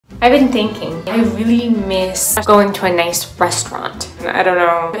I've been thinking, I really miss going to a nice restaurant. I don't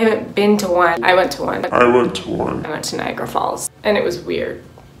know, I haven't been to one. I went to one. I went to Niagara Falls and it was weird.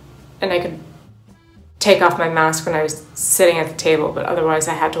 And I could take off my mask when I was sitting at the table, but otherwise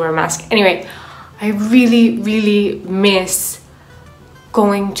I had to wear a mask. Anyway, I really miss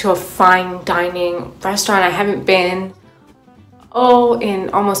going to a fine dining restaurant. I haven't been, in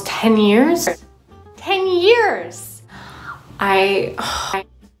almost 10 years. 10 years!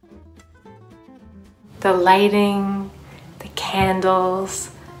 The lighting, the candles,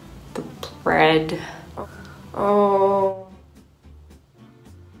 the bread. Oh.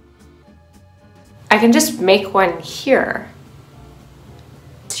 I can just make one here.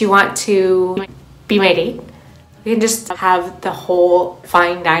 Do you want to be my date? We can just have the whole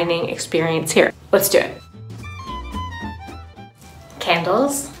fine dining experience here. Let's do it.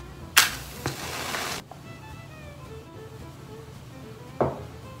 Candles.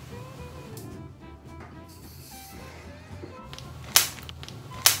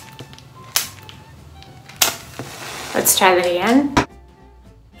 Let's try that again.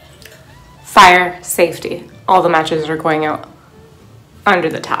 Fire safety. All the matches are going out under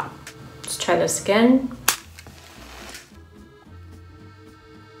the top. Let's try this again.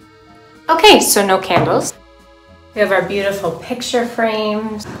 Okay, so no candles. We have our beautiful picture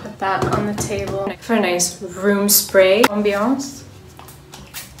frames. Put that on the table for a nice room spray ambiance.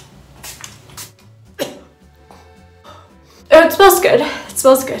 Oh, it smells good. It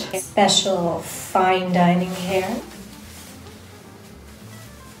smells good. Special fine dining hair.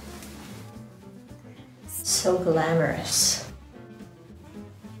 So glamorous.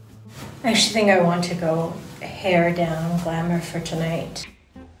 I actually think I want to go hair down glamour for tonight.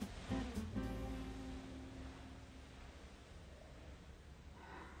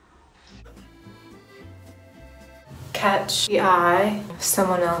 Catch the eye of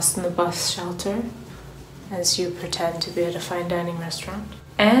someone else in the bus shelter as you pretend to be at a fine dining restaurant.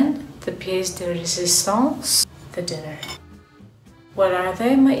 And the pièce de résistance, the dinner. What are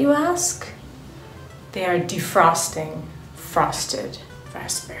they, might you ask? They are defrosting frosted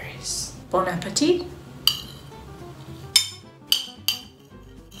raspberries. Bon appetit!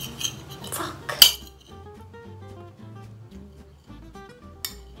 Fuck.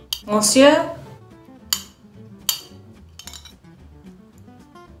 Monsieur?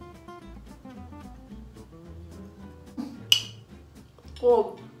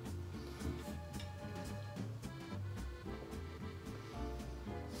 Oh.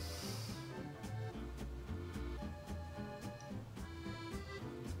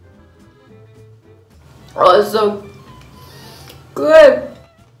 Oh, it's so good.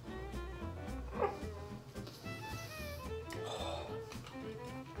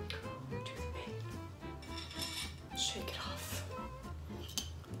 Shake it off.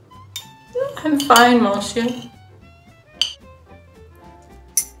 I'm fine, monsieur.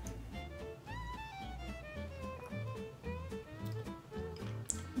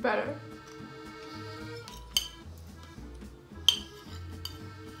 Better.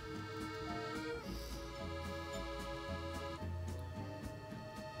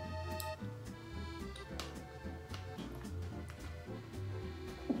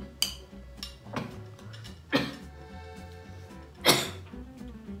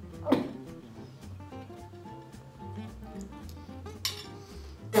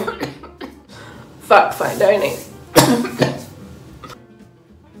 Fuck fine dining.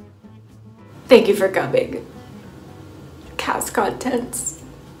 Thank you for coming. Cast contents.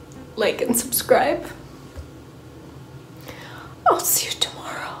 Like and subscribe. I'll see you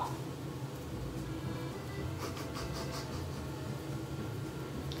tomorrow.